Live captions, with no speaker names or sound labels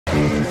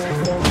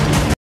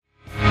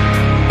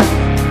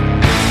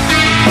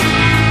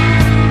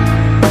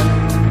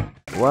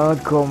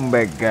Welcome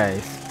back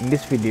guys. In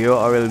this video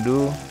I will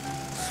do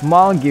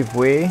small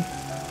giveaway.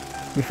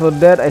 Before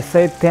that I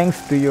say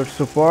thanks to your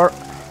support,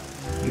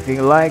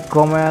 giving like,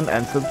 comment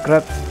and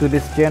subscribe to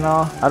this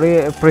channel. I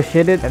really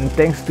appreciate it, and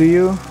thanks to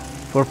you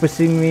for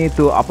pushing me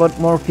to upload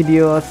more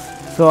videos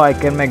so I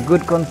can make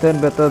good content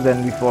better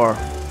than before.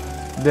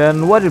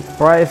 Then what is the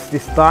price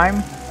this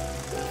time?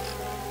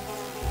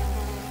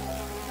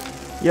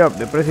 Yup,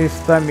 the price this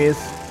time is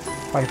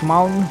 5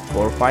 mount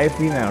for 5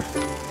 winners.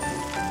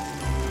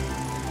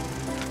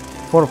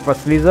 For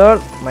first lizard,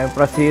 my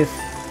price is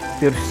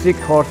tier 6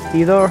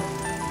 HORSEEATER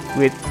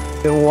with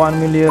 1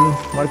 million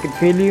market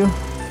value.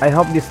 I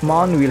hope this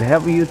mount will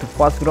help you to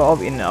fast grow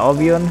up in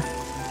Albion.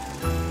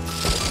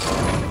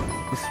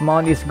 This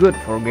mount is good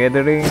for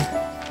gathering,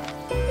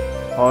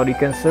 or you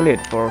can sell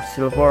it for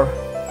silver.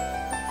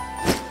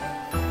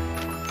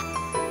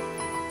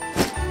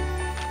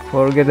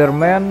 For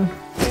gatherman,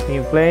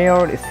 new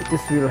player,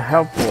 this will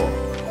helpful.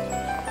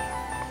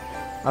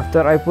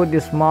 After I put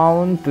this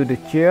mount to the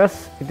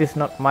chest, it is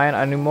not mine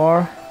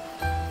anymore.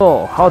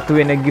 So, how to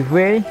win a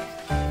giveaway?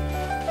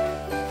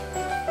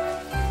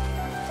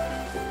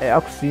 I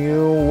ask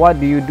you, what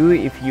do you do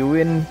if you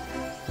win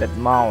that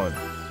mount?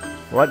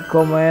 Write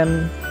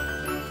comment,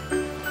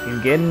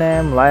 in-game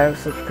name, like,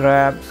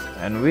 subscribe,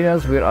 and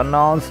winners will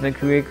announce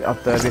next week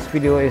after this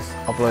video is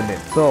uploaded.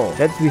 So,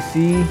 let's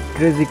see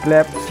crazy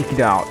CLAPS, check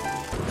it out.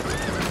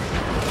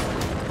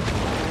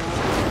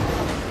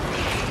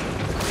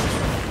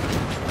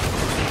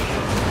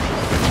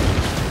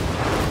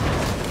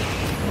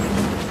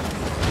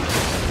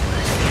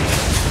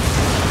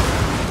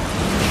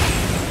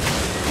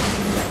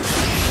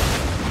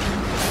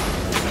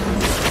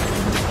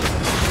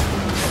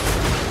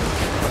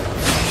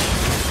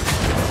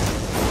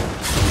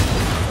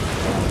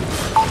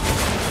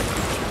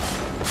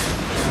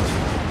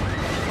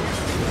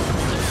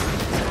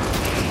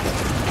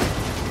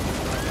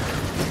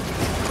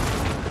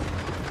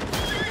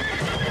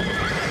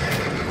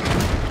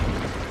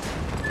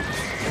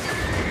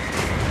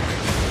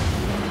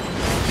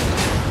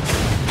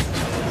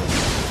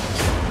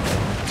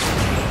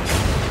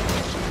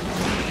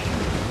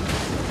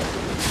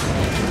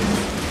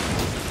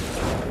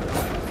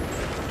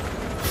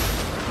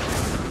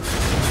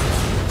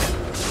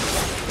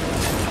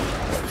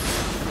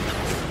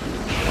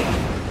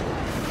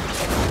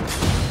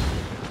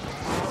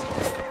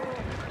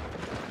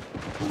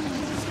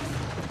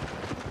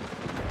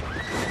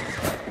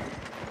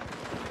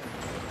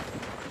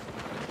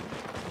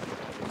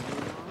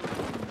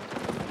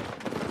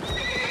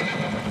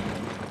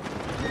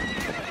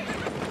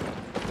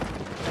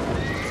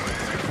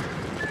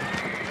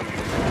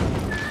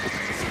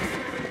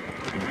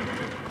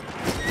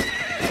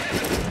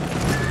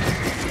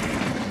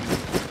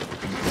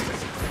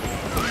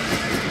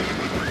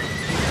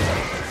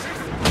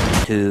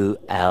 Two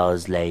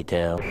hours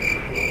later.